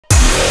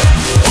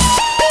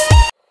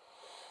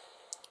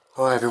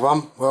Hi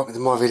everyone, welcome to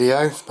my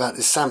video about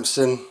the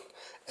Samsung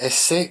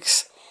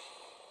S6.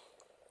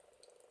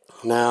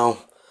 Now,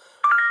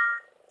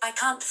 I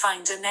can't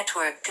find a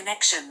network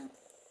connection.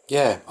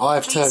 yeah,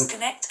 Please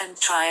connect and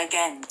try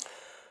again.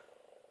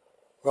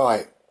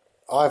 Right,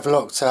 I've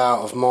locked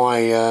out of my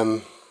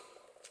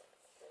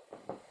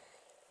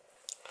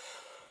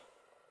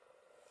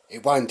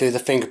it won't do the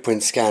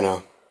fingerprint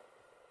scanner,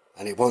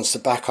 and it wants the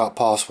backup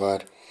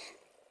password,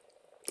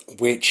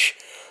 which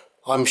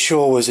I'm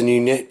sure was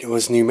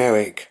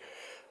numeric,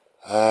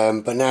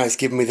 but now it's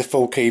giving me the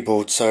full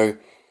keyboard, so a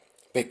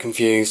bit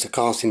confused. I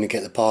can't seem to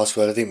get the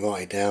password. I didn't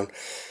write it down.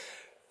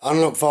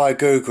 Unlock via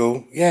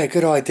Google, yeah,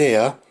 good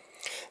idea.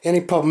 The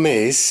only problem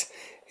is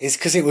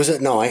because it was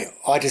at night,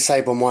 I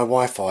disabled my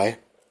Wi-Fi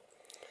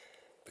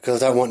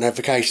because I don't want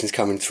notifications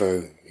coming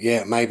through.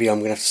 Yeah, maybe I'm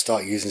going to have to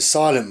start using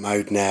silent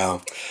mode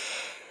now.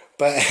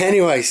 But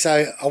anyway,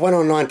 so I went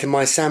online to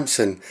my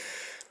Samsung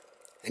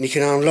and you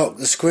can unlock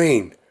the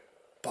screen.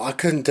 But I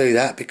couldn't do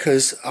that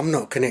because I'm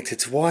not connected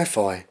to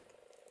Wi-Fi.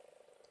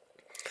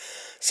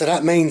 So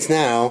that means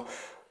now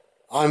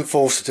I'm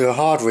forced to do a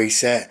hard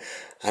reset,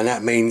 and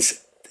that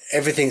means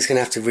everything's going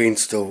to have to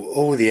reinstall,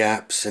 all the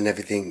apps and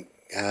everything.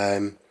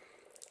 Going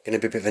to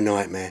be a bit of a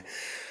nightmare.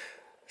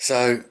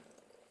 So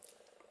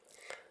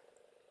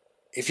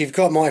if you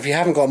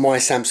haven't got my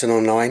Samsung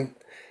online,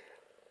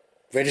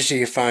 register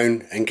your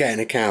phone and get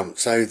an account,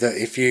 so that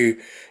if you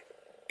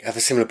have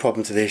a similar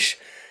problem to this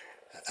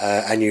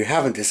and you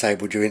haven't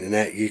disabled your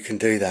internet, you can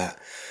do that.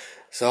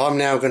 So I'm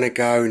now going to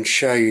go and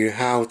show you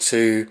how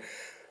to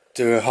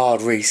do a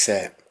hard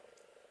reset.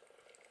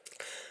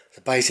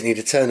 So basically you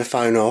need to turn the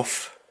phone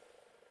off.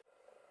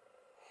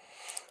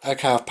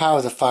 Okay, I've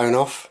powered the phone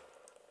off,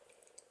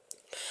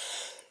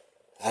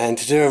 and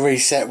to do a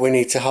reset we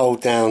need to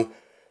hold down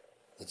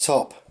the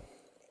top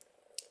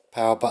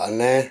power button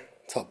there,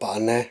 top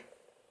button there,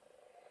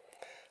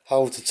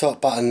 hold the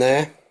top button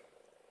there,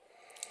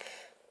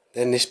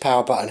 then this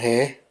power button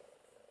here,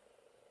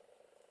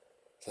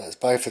 so that's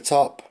both the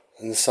top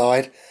and the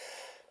side,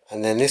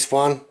 and then this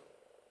one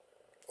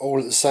all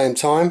at the same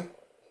time,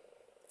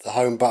 the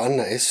home button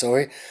that is,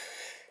 sorry.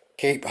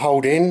 Keep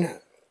holding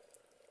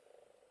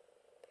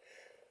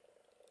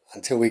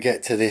until we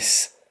get to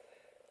this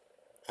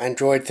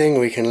Android thing,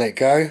 we can let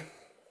go.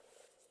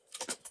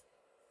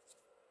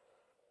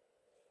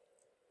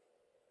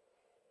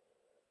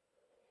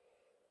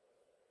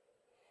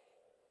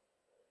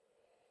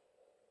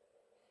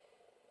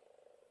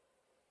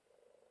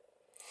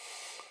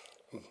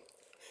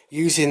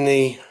 Using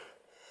the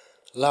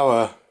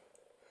lower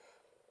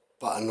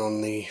button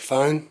on the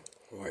phone,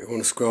 right, you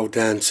want to scroll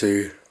down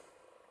to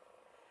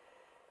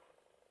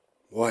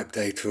wipe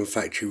data and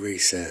factory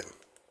reset,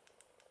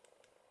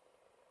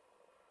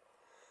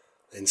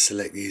 then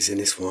select using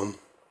this one,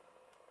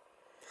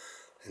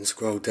 then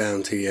scroll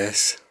down to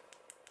yes,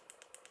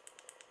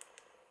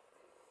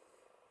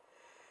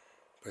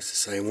 press the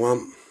same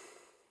one,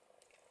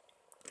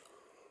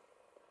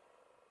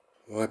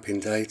 wiping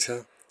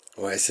data.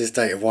 Right, it says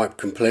data wipe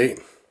complete.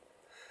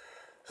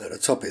 At the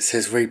top it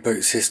says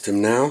reboot system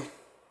now,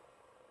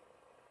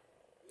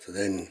 so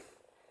then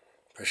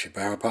press your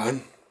power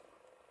button.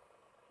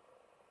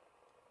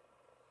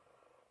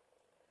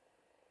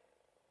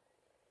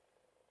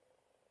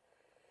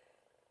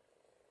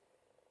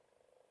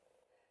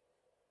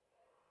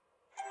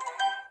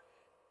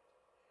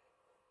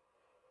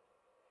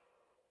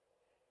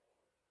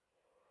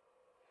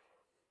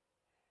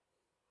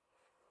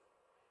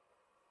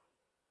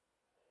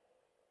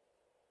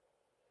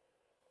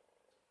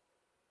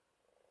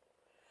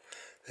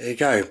 There you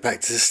go,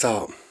 back to the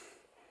start.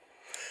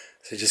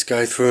 So just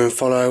go through and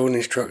follow all the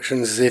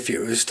instructions as if it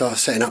was start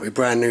setting up your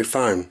brand new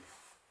phone.